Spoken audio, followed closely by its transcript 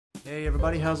Hey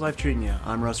everybody, how's life treating you?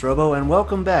 I'm Russ Robo, and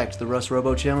welcome back to the Russ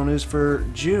Robo channel news for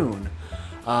June.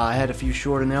 I had a few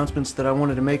short announcements that I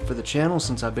wanted to make for the channel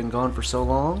since I've been gone for so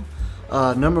long.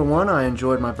 Number one, I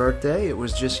enjoyed my birthday. It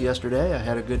was just yesterday. I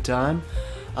had a good time.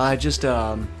 I just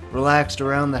relaxed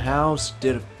around the house,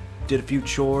 did a few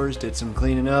chores, did some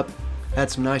cleaning up,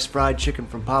 had some nice fried chicken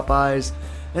from Popeyes,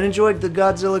 and enjoyed the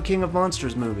Godzilla King of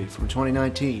Monsters movie from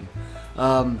 2019.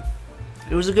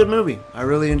 It was a good movie. I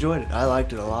really enjoyed it. I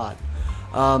liked it a lot.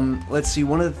 Let's see,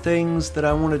 one of the things that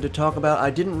I wanted to talk about, I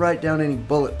didn't write down any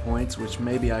bullet points, which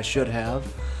maybe I should have,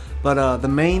 but the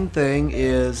main thing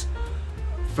is,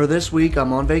 for this week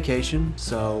I'm on vacation,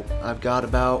 so I've got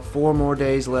about 4 more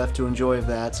days left to enjoy of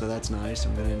that, so that's nice.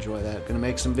 I'm going to enjoy that. Going to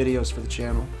make some videos for the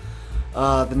channel.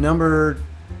 The number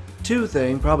 2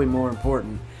 thing, probably more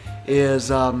important, is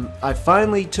I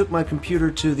finally took my computer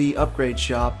to the upgrade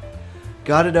shop,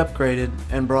 got it upgraded,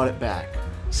 and brought it back.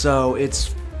 So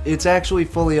it's actually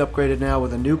fully upgraded now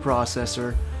with a new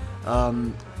processor,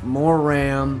 more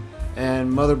RAM,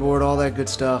 and motherboard, all that good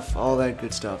stuff.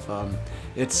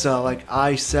 It's like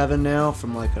i7 now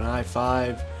from like an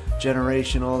i5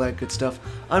 generation, all that good stuff.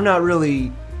 I'm not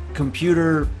really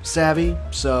computer savvy,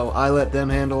 so I let them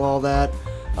handle all that.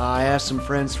 I asked some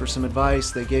friends for some advice.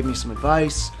 They gave me some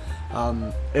advice.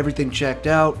 Everything checked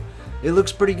out. It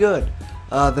looks pretty good.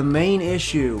 The main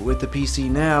issue with the PC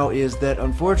now is that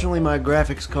unfortunately my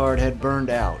graphics card had burned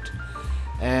out.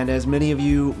 And as many of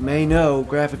you may know,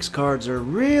 graphics cards are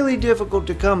really difficult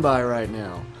to come by right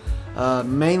now.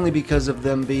 Mainly because of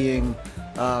them being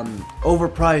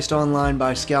overpriced online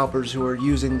by scalpers who are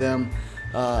using them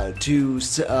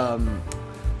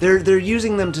they're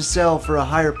using them to sell for a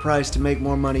higher price to make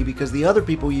more money, because the other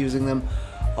people using them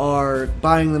are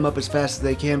buying them up as fast as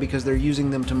they can because they're using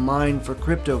them to mine for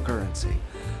cryptocurrency.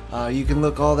 You can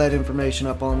look all that information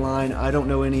up online. I don't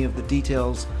know any of the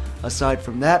details aside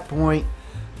from that point,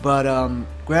 but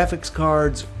graphics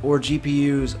cards or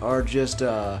GPUs are just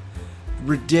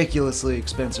ridiculously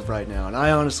expensive right now, and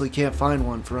I honestly can't find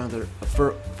one for under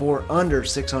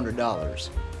 $600.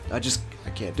 I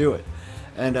can't do it.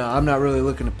 And I'm not really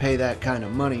looking to pay that kind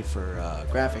of money for a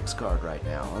graphics card right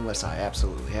now, unless I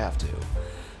absolutely have to.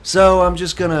 So I'm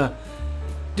just gonna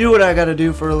do what I gotta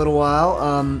do for a little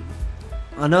while.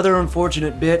 Another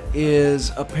unfortunate bit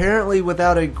is, apparently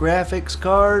without a graphics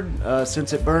card,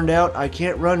 since it burned out, I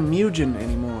can't run Mugen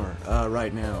anymore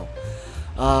right now.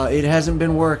 It hasn't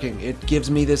been working. It gives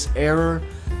me this error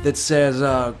that says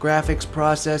graphics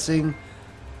processing,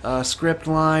 script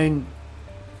line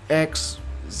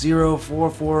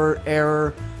X044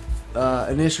 error,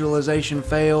 initialization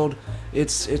failed.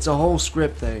 It's a whole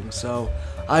script thing, so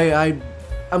I'm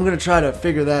gonna try to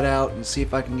figure that out and see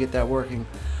if I can get that working.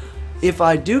 If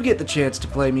I do get the chance to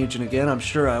play Mugen again, I'm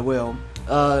sure I will.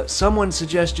 Someone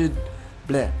suggested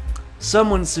it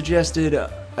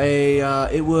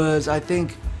was, I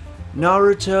think,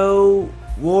 Naruto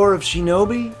War of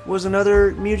Shinobi was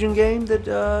another Mugen game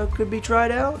that could be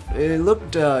tried out. It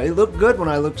looked good when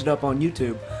I looked it up on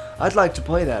YouTube. I'd like to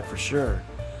play that for sure.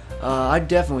 I'd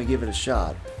definitely give it a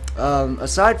shot.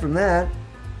 Aside from that,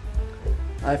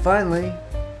 I finally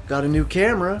got a new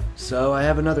camera, so I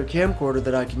have another camcorder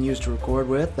that I can use to record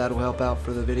with. That'll help out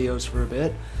for the videos for a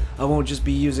bit. I won't just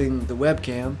be using the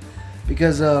webcam,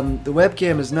 because the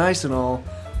webcam is nice and all,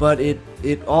 but it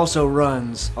also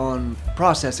runs on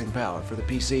processing power for the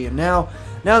PC. And now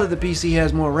that the PC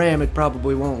has more RAM, it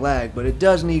probably won't lag, but it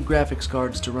does need graphics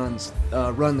cards to run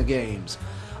the games.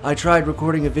 I tried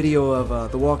recording a video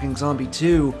of The Walking Zombie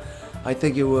 2, I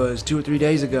think it was 2 or 3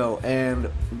 days ago, and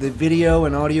the video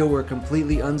and audio were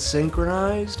completely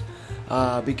unsynchronized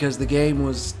because the game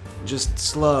was just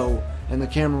slow, and the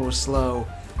camera was slow,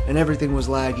 and everything was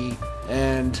laggy,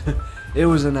 and it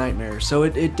was a nightmare. So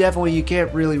it definitely, you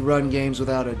can't really run games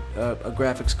without a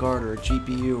graphics card or a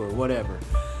GPU or whatever.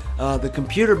 The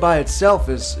computer by itself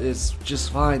is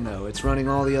just fine though. It's running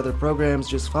all the other programs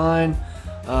just fine.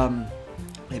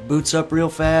 It boots up real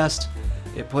fast.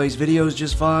 It plays videos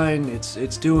just fine.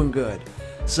 It's doing good.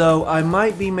 So I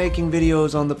might be making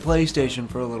videos on the PlayStation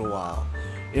for a little while.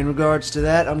 In regards to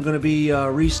that, I'm going to be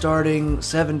restarting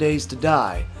 7 Days to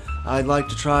Die. I'd like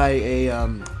to try a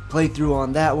playthrough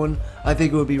on that one. I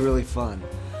think it would be really fun.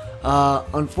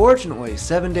 Unfortunately,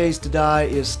 7 Days to Die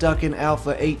is stuck in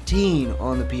Alpha 18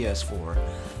 on the PS4.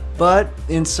 But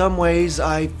in some ways,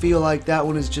 I feel like that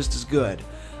one is just as good.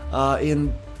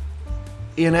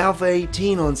 In Alpha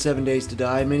 18 on 7 Days to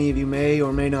Die, many of you may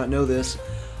or may not know this,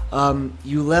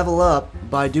 you level up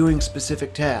by doing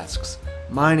specific tasks.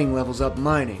 Mining levels up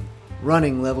mining.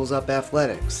 Running levels up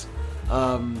athletics.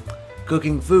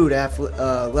 Cooking food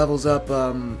levels up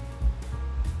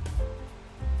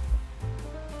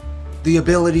the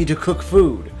ability to cook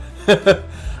food.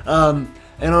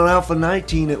 And on Alpha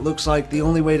 19, it looks like the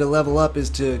only way to level up is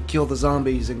to kill the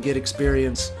zombies and get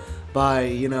experience by,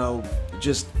 you know,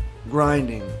 just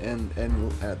grinding, and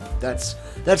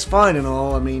that's fine and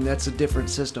all. I mean, that's a different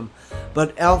system.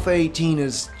 But Alpha 18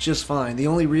 is just fine. The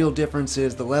only real difference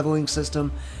is the leveling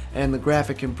system and the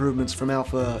graphic improvements from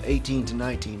Alpha 18 to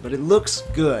 19. But it looks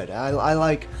good. I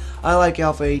like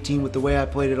Alpha 18 with the way I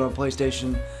played it on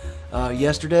PlayStation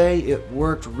yesterday. It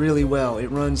worked really well. It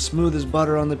runs smooth as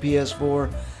butter on the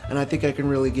PS4, and I think I can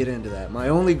really get into that. My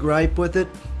only gripe with it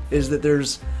is that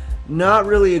there's not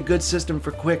really a good system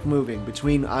for quick moving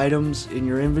between items in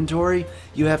your inventory.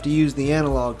 You have to use the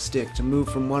analog stick to move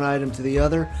from one item to the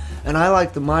other, and I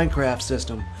like the Minecraft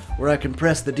system where I can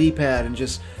press the D-pad and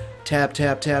just tap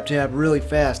tap tap tap really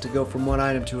fast to go from one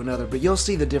item to another. But you'll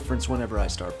see the difference whenever I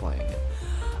start playing it.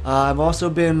 I've also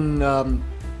been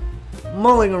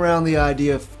mulling around the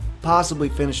idea of possibly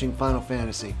finishing Final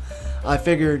Fantasy. I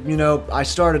figured, you know, I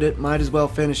started it, might as well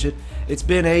finish it. It's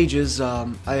been ages.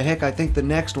 Heck, I think the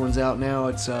next one's out now.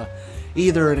 It's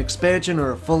either an expansion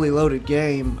or a fully loaded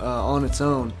game on its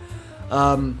own.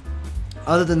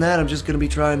 Other than that, I'm just going to be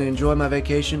trying to enjoy my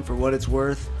vacation for what it's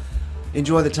worth.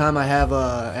 Enjoy the time I have.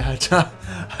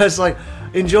 It's like,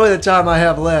 enjoy the time I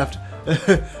have left.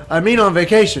 I mean on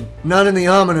vacation, not in the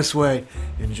ominous way.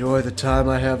 Enjoy the time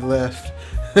I have left.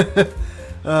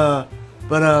 Yeah,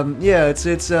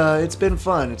 it's been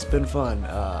fun. It's been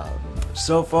fun.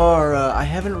 So far, I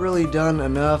haven't really done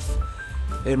enough,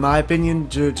 in my opinion,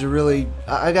 to really.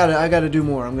 I gotta do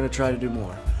more. I'm gonna try to do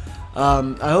more.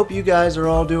 I hope you guys are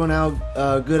all doing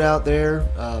good out there.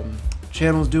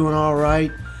 Channel's doing all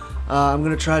right. I'm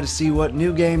gonna try to see what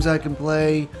new games I can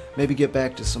play. Maybe get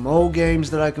back to some old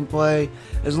games that I can play.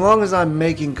 As long as I'm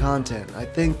making content, I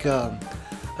think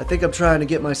I'm trying to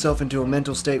get myself into a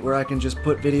mental state where I can just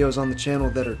put videos on the channel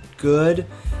that are good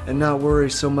and not worry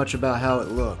so much about how it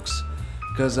looks.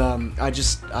 Because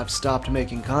I've stopped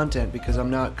making content because I'm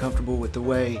not comfortable with the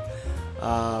way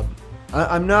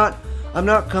I'm not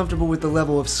comfortable with the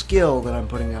level of skill that I'm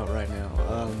putting out right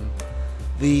now.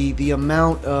 The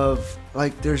amount of,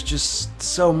 like, there's just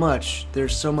so much.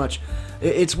 There's so much.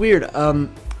 It's weird.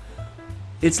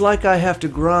 It's like I have to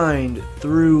grind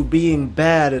through being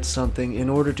bad at something in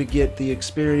order to get the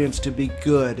experience to be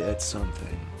good at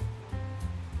something.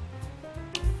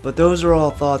 But those are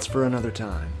all thoughts for another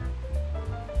time.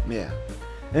 Yeah.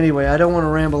 Anyway, I don't want to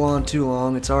ramble on too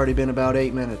long. It's already been about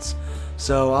 8 minutes.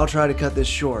 So I'll try to cut this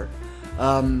short.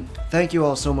 Thank you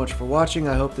all so much for watching.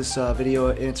 I hope this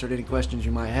video answered any questions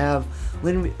you might have.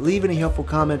 Leave any helpful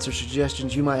comments or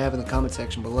suggestions you might have in the comment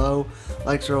section below.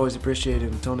 Likes are always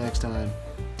appreciated. Until next time,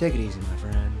 take it easy, my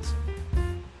friends.